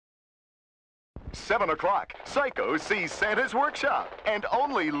7 o'clock, Psycho sees Santa's workshop, and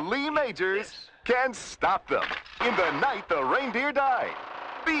only Lee Majors can stop them. In the night the reindeer died.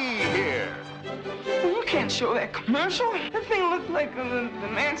 Be here. You can't show that commercial. That thing looked like the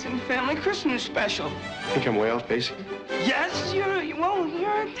Manson family Christmas special. Think I'm way off base? Yes, you're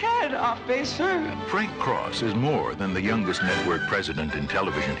a tad off base, sir. Frank Cross is more than the youngest network president in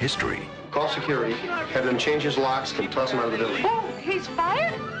television history. Call security, have them change his locks, and toss him out of the building. Oh, he's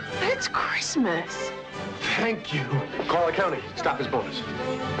fired? It's Christmas. Thank you. Call accounting. Stop his bonus.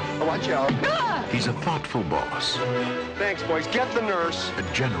 Oh, watch out. Ah! He's a thoughtful boss. Thanks, boys. Get the nurse. A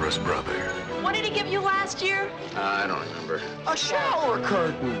generous brother. What did he give you last year? I don't remember. A shower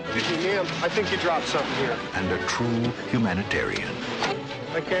curtain. Ma'am, I think you dropped something here. And a true humanitarian.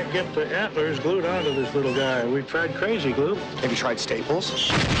 I can't get the antlers glued onto this little guy. We've tried crazy glue. Have you tried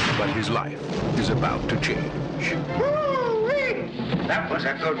staples? But his life is about to change. Woo-wee! That was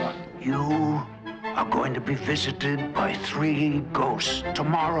a good one. You are going to be visited by 3 ghosts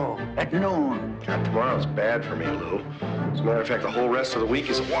tomorrow at noon. God, tomorrow's bad for me, Lou. As a matter of fact, the whole rest of the week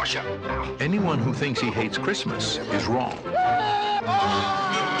is a washout. Ow. Anyone who thinks he hates Christmas is wrong.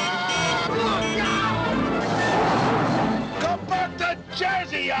 Come back to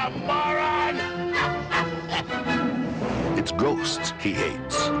Jersey, you moron! It's ghosts he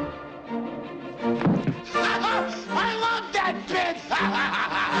hates. I love that bit!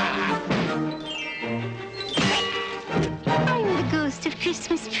 I'm the ghost of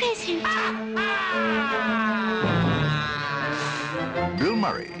Christmas present. Bill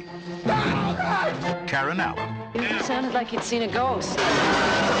Murray. Karen Allen. You sounded like you'd seen a ghost.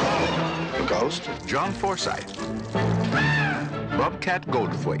 A ghost? John Forsythe. Bobcat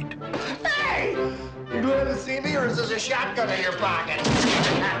Goldthwait. Hey! You glad to see me, or is this a shotgun in your pocket?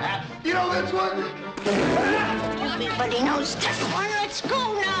 You know this one? Everybody knows this one. Let's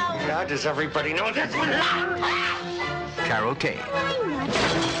go now. Now, does everybody know this one? Carol Kane.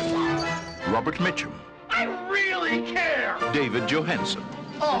 Robert Mitchum. I really care! David Johansen.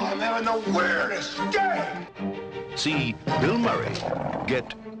 Oh, I'm having the weirdest day! See Bill Murray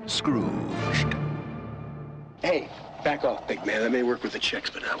get Scrooged. Hey, back off, big man. That may work with the chicks,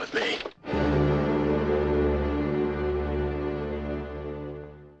 but not with me.